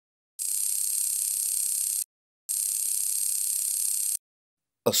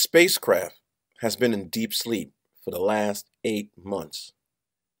A spacecraft has been in deep sleep for the last 8 months,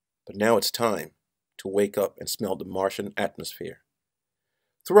 but now it's time to wake up and smell the Martian atmosphere.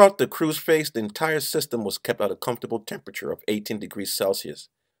 Throughout the cruise phase, the entire system was kept at a comfortable temperature of 18 degrees Celsius,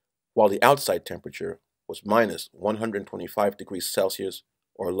 while the outside temperature was minus 125 degrees Celsius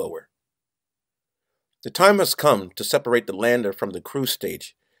or lower. The time has come to separate the lander from the cruise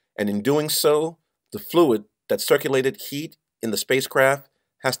stage, and in doing so, the fluid that circulated heat in the spacecraft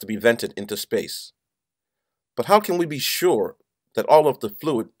has to be vented into space. But how can we be sure that all of the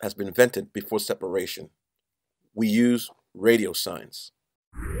fluid has been vented before separation? We use radio signs.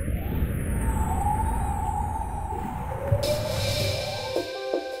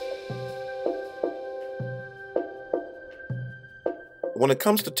 When it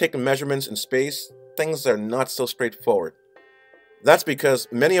comes to taking measurements in space, things are not so straightforward. That's because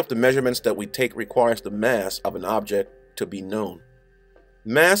many of the measurements that we take requires the mass of an object to be known.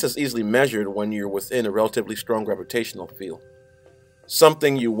 Mass is easily measured when you're within a relatively strong gravitational field,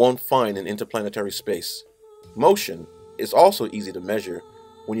 something you won't find in interplanetary space. Motion is also easy to measure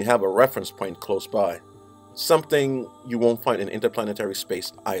when you have a reference point close by, something you won't find in interplanetary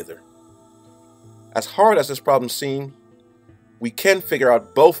space either. As hard as this problem seems, we can figure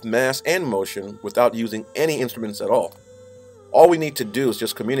out both mass and motion without using any instruments at all. All we need to do is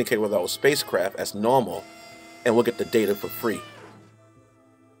just communicate with our spacecraft as normal, and we'll get the data for free.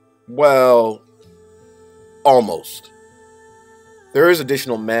 Well, almost. There is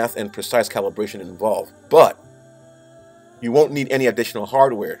additional math and precise calibration involved, but you won't need any additional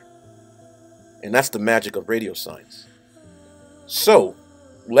hardware, and that's the magic of radio science. So,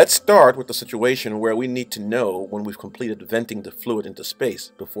 let's start with the situation where we need to know when we've completed venting the fluid into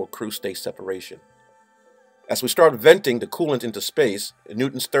space before cruise stage separation. As we start venting the coolant into space,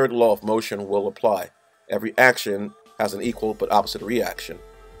 Newton's third law of motion will apply. Every action has an equal but opposite reaction.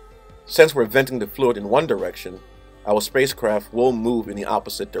 Since we're venting the fluid in one direction, our spacecraft will move in the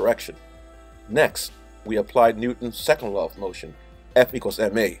opposite direction. Next, we applied Newton's second law of motion, F equals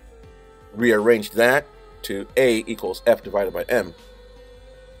ma. Rearrange that to A equals F divided by m.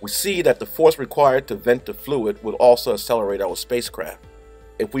 We see that the force required to vent the fluid will also accelerate our spacecraft.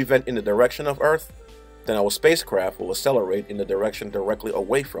 If we vent in the direction of Earth, then our spacecraft will accelerate in the direction directly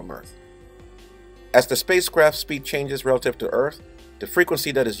away from Earth. As the spacecraft's speed changes relative to Earth, the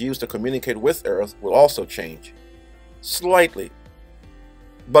frequency that is used to communicate with Earth will also change. Slightly,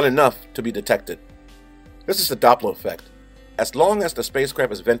 but enough to be detected. This is the Doppler effect. As long as the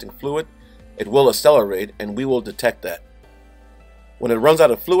spacecraft is venting fluid, it will accelerate and we will detect that. When it runs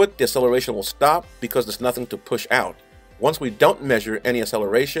out of fluid, the acceleration will stop because there's nothing to push out. Once we don't measure any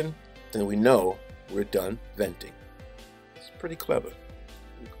acceleration, then we know we're done venting. It's pretty clever.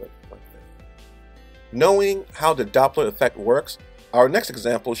 Knowing how the Doppler effect works, our next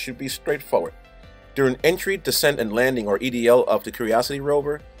example should be straightforward. During entry, descent, and landing, or EDL, of the Curiosity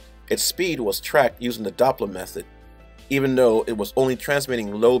rover, its speed was tracked using the Doppler method, even though it was only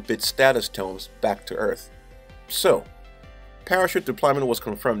transmitting low-bit status tones back to Earth. So, parachute deployment was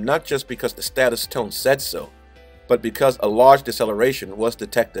confirmed not just because the status tone said so, but because a large deceleration was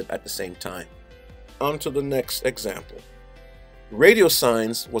detected at the same time. On to the next example. Radio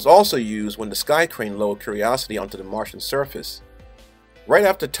signs was also used when the sky crane lowered Curiosity onto the Martian surface. Right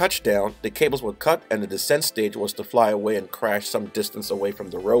after touchdown, the cables were cut and the descent stage was to fly away and crash some distance away from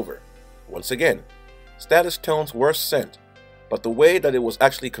the rover. Once again, status tones were sent, but the way that it was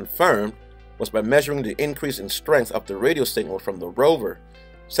actually confirmed was by measuring the increase in strength of the radio signal from the rover,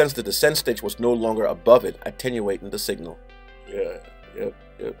 since the descent stage was no longer above it, attenuating the signal. Yep.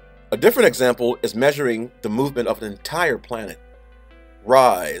 A different example is measuring the movement of an entire planet.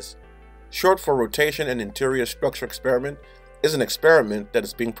 RISE, short for Rotation and Interior Structure Experiment, is an experiment that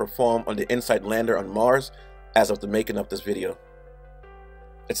is being performed on the InSight lander on Mars as of the making of this video.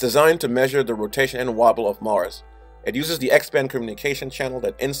 It's designed to measure the rotation and wobble of Mars. It uses the X-band communication channel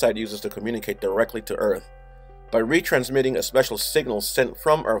that InSight uses to communicate directly to Earth. By retransmitting a special signal sent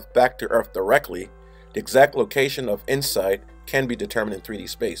from Earth back to Earth directly, the exact location of InSight can be determined in 3D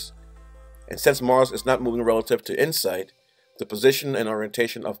space. And since Mars is not moving relative to InSight, the position and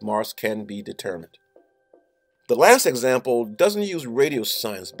orientation of Mars can be determined. The last example doesn't use radio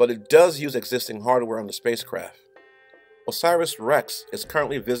signs, but it does use existing hardware on the spacecraft. Osiris-Rex is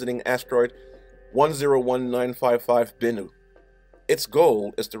currently visiting asteroid 101955 Bennu. Its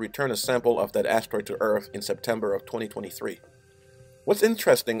goal is to return a sample of that asteroid to Earth in September of 2023. What's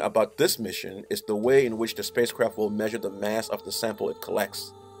interesting about this mission is the way in which the spacecraft will measure the mass of the sample it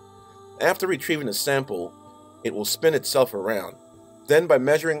collects. After retrieving the sample, it will spin itself around. Then, by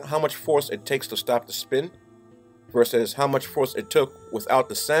measuring how much force it takes to stop the spin, versus how much force it took without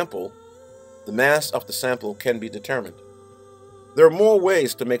the sample, the mass of the sample can be determined. There are more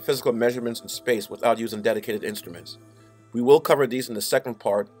ways to make physical measurements in space without using dedicated instruments. We will cover these in the second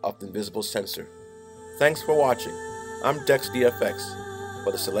part of the Invisible Sensor. Thanks for watching. I'm Dex DFX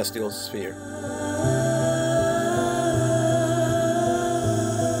for the Celestial Sphere.